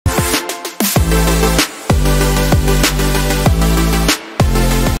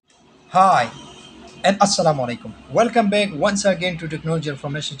Hi and Assalamu alaikum. Welcome back once again to Technology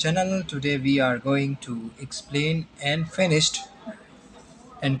Information Channel. Today we are going to explain and finished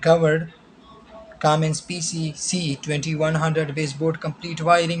and covered Cummins PCC2100 Baseboard complete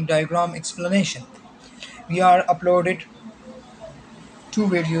wiring diagram explanation. We are uploaded two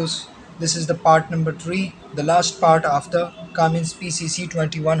videos. This is the part number 3, the last part of the Cummins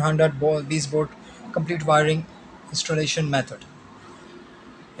PCC2100 Baseboard complete wiring installation method.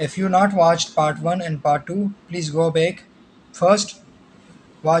 If you not watched part 1 and part 2, please go back. First,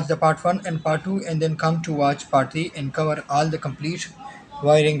 watch the part 1 and part 2 and then come to watch part 3 and cover all the complete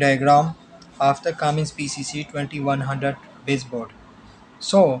wiring diagram of the Cummins PCC 2100 baseboard.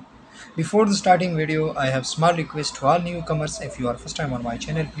 So, before the starting video, I have small request to all newcomers. If you are first time on my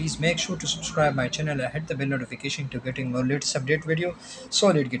channel, please make sure to subscribe my channel and hit the bell notification to getting more latest update video. So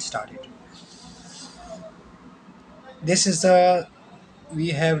let's get started. This is the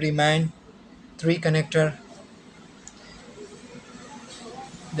we have remained 3 connector.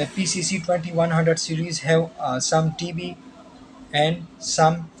 The PCC 2100 series have some TB and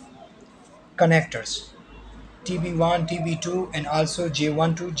some connectors TB1, TB2 and also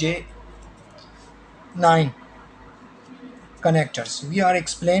J1 to J9 connectors. We are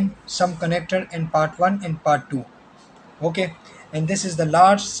explain some connector in part 1 and part 2. Okay, and this is the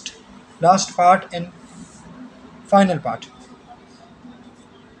last part and final part.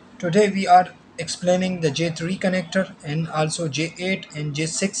 Today we are explaining the J3 connector and also J8 and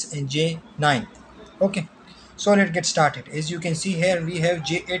J6 and J9. Okay, so let's get started. As you can see here, we have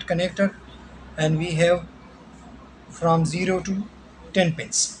J8 connector and we have from 0 to 10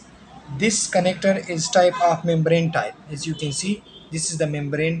 pins. This connector is type of membrane type. As you can see, this is the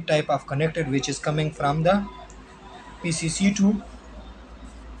membrane type of connector which is coming from the PCC to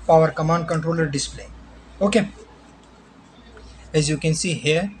PowerCommand controller display. Okay, as you can see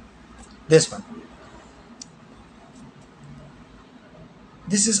here, this one.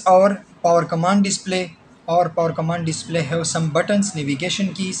 This is our PowerCommand display. Our PowerCommand display have some buttons,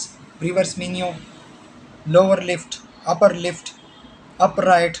 navigation keys, reverse menu, lower left, upper left, up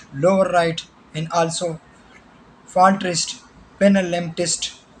right, lower right, and also fault test, panel lamp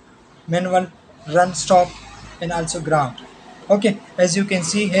test, manual run stop, and also ground. Okay, as you can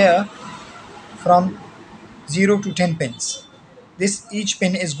see here, from 0 to 10 pins. This each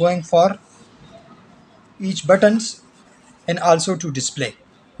pin is going for each buttons and also to display.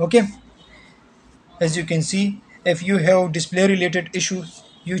 Okay, as you can see, if you have display related issues,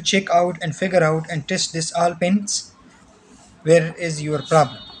 you check out and figure out and test this all pins where is your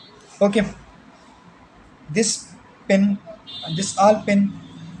problem. Okay, this pin, this all pin,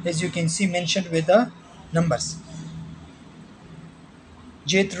 as you can see mentioned with the numbers.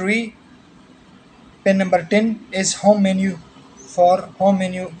 J3 pin number 10 is home menu, for home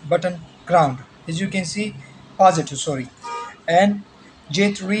menu button ground. As you can see, positive, sorry. And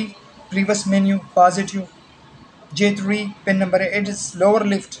J3 previous menu positive. J3 pin number 8 is lower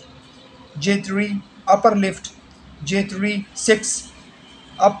left. J3 upper left. J3 6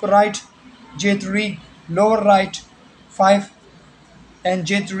 up right. J3 lower right 5 and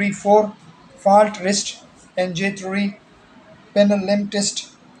J3 4 fault rest and J3 panel lamp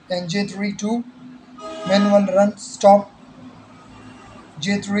test and J3 2 manual run stop.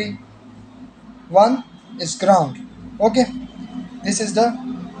 J3 1 is ground. Okay, this is the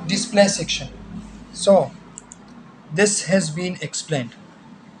display section. So this has been explained.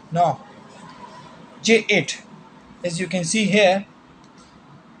 Now J8, as you can see here,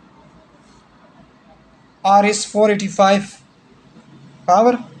 R is 485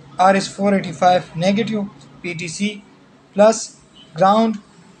 power, R is 485 negative, PTC plus ground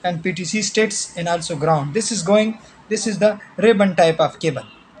and PTC states and also ground. This is the ribbon type of cable.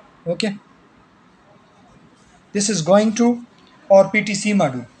 Okay, this is going to our PTC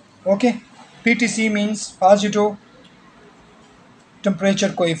module. Okay, PTC means positive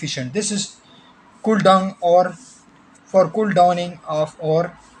temperature coefficient. This is cool down or for cool downing of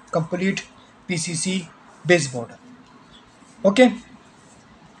our complete PCC baseboard. Okay,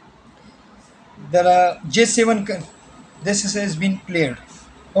 the J7 has been cleared.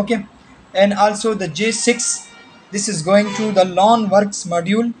 Okay, and also the J6, this is going to the lawn works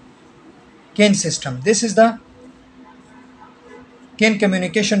module CAN system. This is the CAN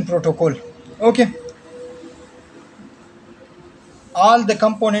communication protocol. Okay, all the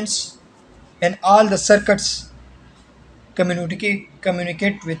components and all the circuits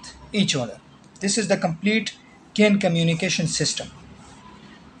communicate with each other. This is the complete CAN communication system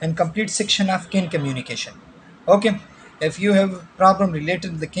and complete section of CAN communication. Okay, if you have problem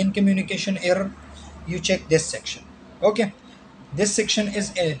related to the CAN communication error, you check this section. Okay, this section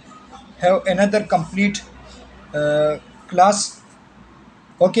is have another complete class.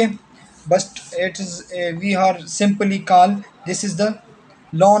 Okay, but it is we are simply call this is the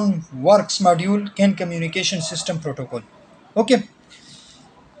LON works module can communication system protocol. Okay,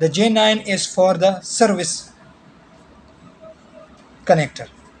 the J9 is for the service connector.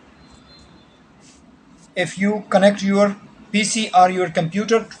 If you connect your PC or your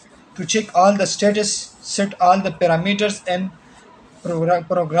computer to check all the status, set all the parameters and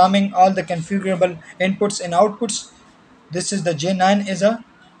programming all the configurable inputs and outputs, this is the J9 is a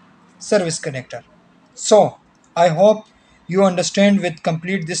service connector. So I hope you understand with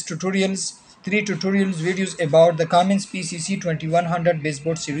complete this tutorials, three tutorials videos about the Cummins PCC2100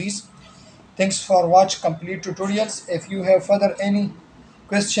 baseboard series. Thanks for watch complete tutorials. If you have further any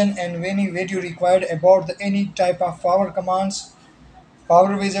question and any video required about any type of power commands,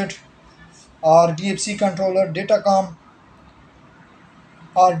 power wizard or DFC controller, datacom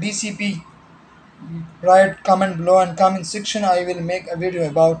or DCP, write comment below and comment section. I will make a video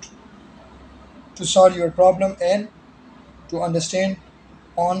about to solve your problem and to understand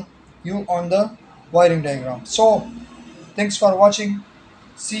on you on the wiring diagram. So thanks for watching.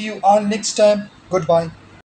 See you all next time. Goodbye.